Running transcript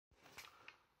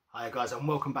Hi guys, and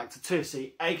welcome back to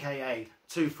 2C, aka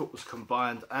Two Footballs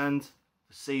Combined, and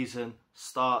the season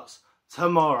starts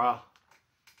tomorrow.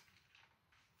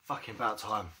 Fucking about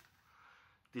time.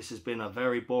 This has been a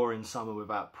very boring summer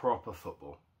without proper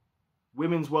football.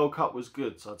 Women's World Cup was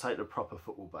good, so I take the proper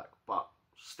football back, but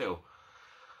still.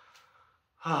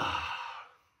 It's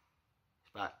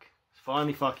back. It's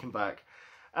finally fucking back.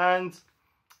 And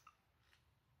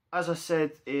as I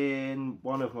said in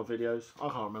one of my videos, I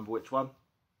can't remember which one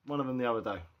of them the other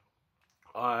day,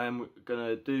 I'm going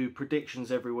to do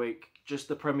predictions every week, just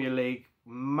the Premier League,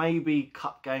 maybe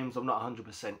cup games, I'm not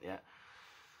 100% yet.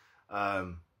 I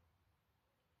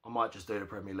might just do the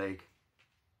Premier League.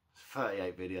 It's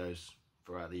 38 videos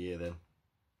throughout the year then.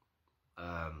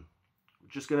 I'm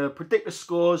just going to predict the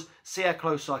scores, see how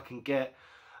close I can get,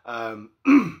 and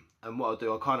what I'll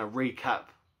do, I'll kind of recap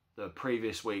the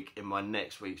previous week in my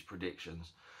next week's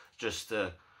predictions, just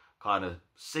to kind of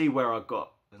see where I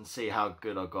got and see how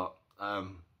good I got.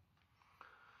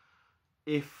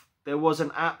 If there was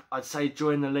an app, I'd say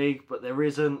join the league, but there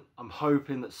isn't. I'm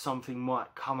hoping that something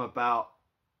might come about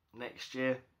next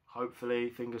year. Hopefully,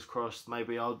 fingers crossed.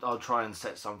 Maybe I'll try and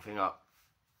set something up,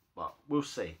 but we'll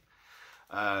see.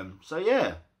 So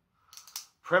yeah,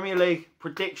 Premier League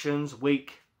predictions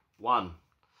week 1.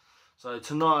 So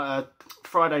tonight,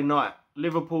 Friday night,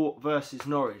 Liverpool versus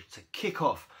Norwich to kick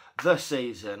off the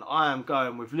season. I am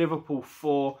going with Liverpool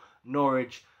 4,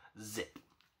 Norwich 0.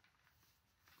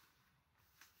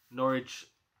 Norwich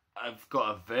have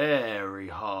got a very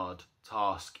hard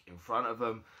task in front of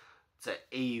them to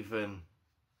even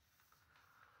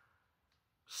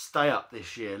stay up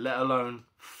this year, let alone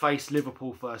face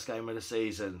Liverpool first game of the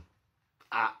season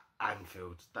at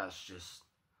Anfield. That's just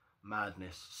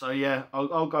madness. So yeah,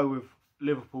 I'll go with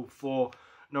Liverpool 4,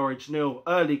 Norwich 0.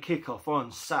 Early kickoff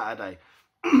on Saturday.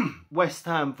 West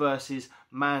Ham versus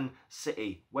Man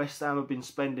City. West Ham have been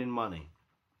spending money.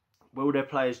 Will their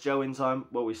players gel in time?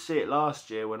 Well, we see it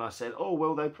last year when I said, oh,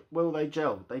 will they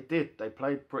gel? They did. They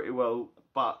played pretty well,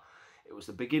 but it was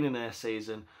the beginning of their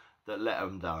season that let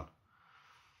them down.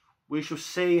 We shall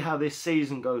see how this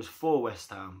season goes for West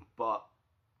Ham, but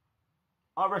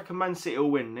I reckon Man City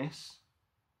will win this,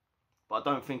 but I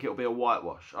don't think it'll be a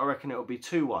whitewash. I reckon it'll be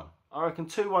 2-1. I reckon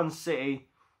 2-1 City.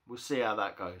 We'll see how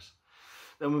that goes.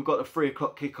 Then we've got the 3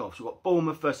 o'clock kickoffs. We've got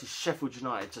Bournemouth versus Sheffield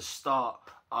United to start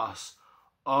us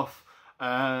off.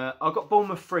 I've got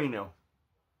Bournemouth 3-0.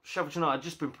 Sheffield United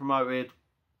just been promoted,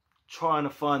 trying to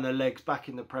find their legs back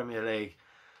in the Premier League.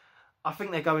 I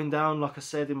think they're going down, like I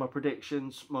said in my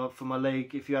predictions for my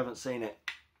league. If you haven't seen it,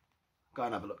 go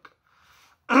and have a look.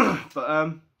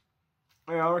 But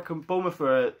yeah, I reckon Bournemouth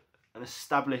are an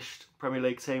established Premier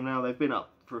League team now. They've been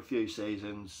up for a few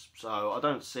seasons, so I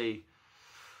don't see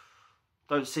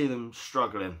them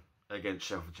struggling against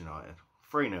Sheffield United.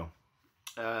 3-0.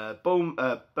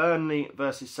 Burnley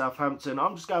versus Southampton.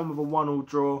 I'm just going with a 1-1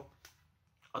 draw.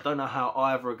 I don't know how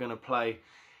either are going to play.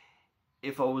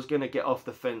 If I was going to get off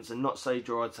the fence and not say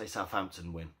draw, I'd say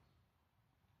Southampton win.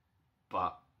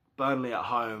 But Burnley at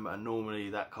home are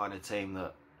normally that kind of team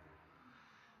that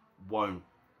won't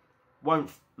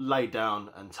lay down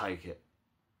and take it.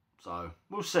 So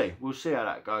we'll see. We'll see how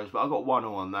that goes. But I got 1-1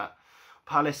 on that.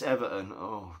 Palace Everton.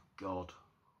 Oh God.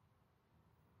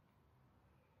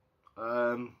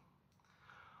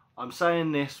 I'm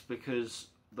saying this because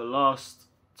the last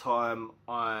time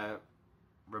I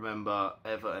remember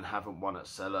Everton haven't won at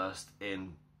Selhurst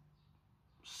in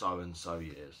so and so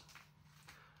years.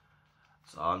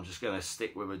 So I'm just going to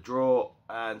stick with a draw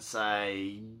and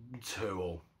say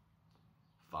 2-2.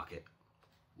 Fuck it.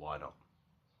 Why not?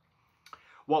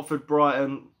 Watford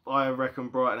Brighton. I reckon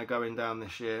Brighton are going down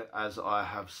this year, as I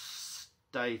have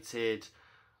stated.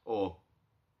 Or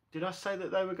did I say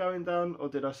that they were going down, or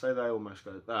did I say they almost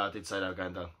go? No, I did say they were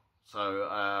going down. So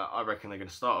I reckon they're going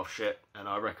to start off shit, and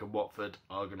I reckon Watford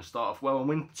are going to start off well and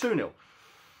win 2-0.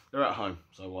 They're at home,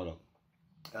 so why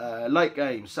not? Late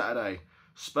game, Saturday.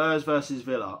 Spurs versus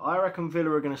Villa. I reckon Villa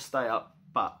are going to stay up,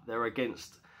 but they're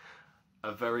against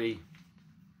a very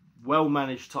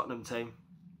well-managed Tottenham team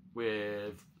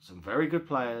with some very good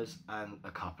players and a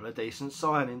couple of decent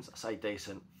signings. I say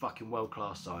decent, fucking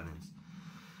world-class signings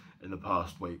in the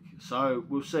past week. So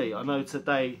we'll see. I know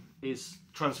today is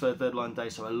transfer deadline day,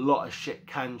 so a lot of shit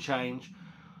can change.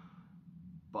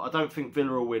 But I don't think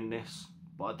Villa will win this.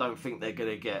 But I don't think they're going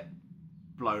to get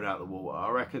blown out the water.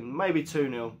 I reckon maybe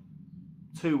 2-0.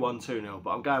 2-1, 2-0.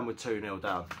 But I'm going with 2-0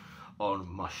 down on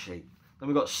my sheet. Then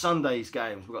we've got Sunday's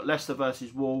games. We've got Leicester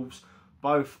versus Wolves.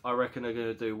 Both, I reckon, are going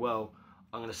to do well.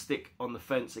 I'm going to stick on the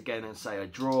fence again and say a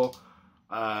draw.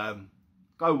 Go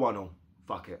 1-1.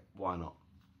 Fuck it. Why not?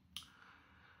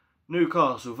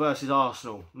 Newcastle versus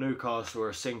Arsenal. Newcastle are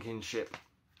a sinking ship.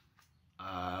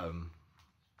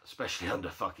 Especially under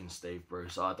fucking Steve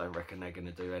Bruce. I don't reckon they're going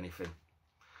to do anything.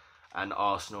 And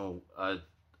Arsenal,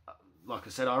 like I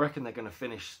said, I reckon they're going to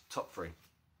finish top 3.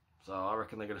 So I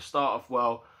reckon they're going to start off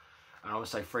well. And I'm going to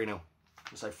say 3-0. I'm going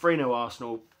to say 3-0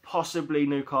 Arsenal. Possibly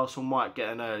Newcastle might get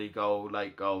an early goal,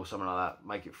 late goal, something like that.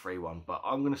 Make it 3-1. But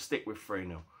I'm going to stick with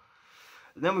 3-0.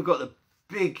 And then we've got the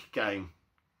big game.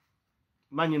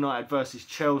 Man United versus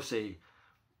Chelsea.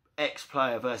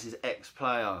 Ex-player versus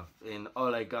ex-player in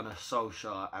Ole Gunnar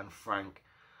Solskjaer and Frank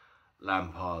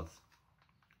Lampard.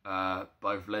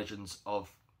 Both legends of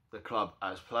the club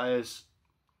as players.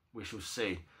 We shall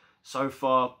see. So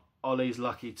far, Ole's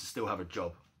lucky to still have a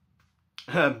job.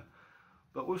 But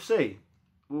we'll see.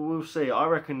 We'll see. I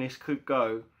reckon this could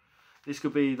go. This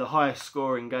could be the highest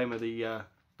scoring game of the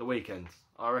weekend.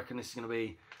 I reckon this is going to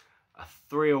be a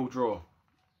 3-3 draw.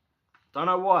 Don't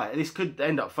know why. This could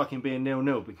end up fucking being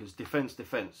 0-0 because defence,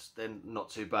 they're not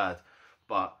too bad.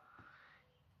 But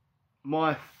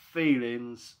my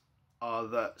feelings are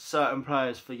that certain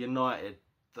players for United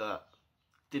that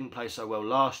didn't play so well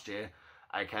last year,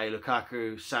 aka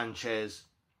Lukaku, Sanchez,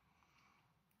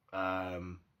 yeah,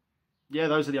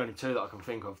 those are the only 2 that I can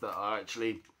think of that are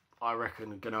actually, I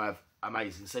reckon, are going to have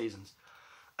amazing seasons.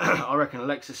 I reckon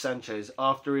Alexis Sanchez,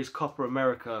 after his Copa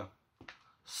America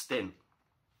stint,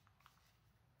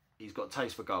 he's got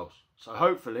taste for goals. So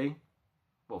hopefully,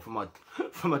 well, for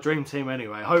my dream team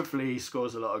anyway, hopefully he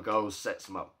scores a lot of goals, sets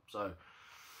them up. So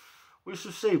we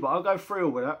shall see, but I'll go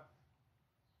 3-0 with that.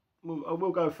 I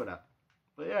will go for that.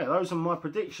 But yeah, those are my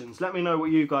predictions. Let me know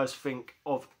what you guys think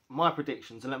of my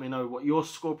predictions and let me know what your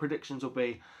score predictions will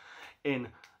be in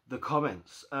the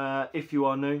comments. If you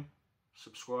are new,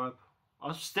 subscribe.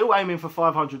 I'm still aiming for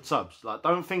 500 subs. Like,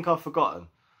 don't think I've forgotten.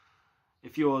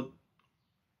 If you're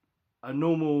a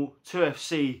normal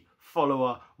 2FC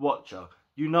follower, watcher,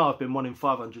 you know I've been wanting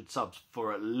 500 subs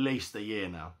for at least a year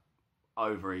now.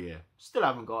 Over a year. Still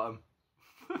haven't got them.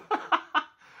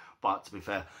 But to be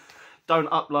fair, don't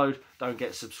upload, don't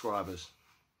get subscribers.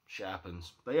 Shit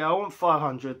happens. But yeah, I want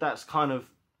 500. That's kind of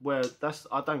where,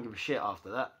 I don't give a shit after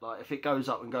that. Like, if it goes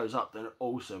up and goes up, then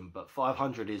awesome. But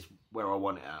 500 is where I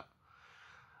want it at.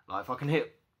 Like, if I can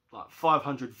hit like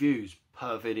 500 views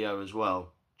per video as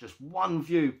well, just 1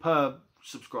 view per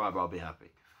subscriber, I'll be happy.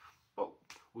 But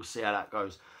we'll see how that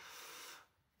goes.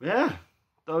 Yeah,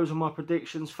 those are my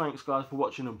predictions. Thanks, guys, for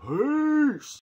watching, and peace.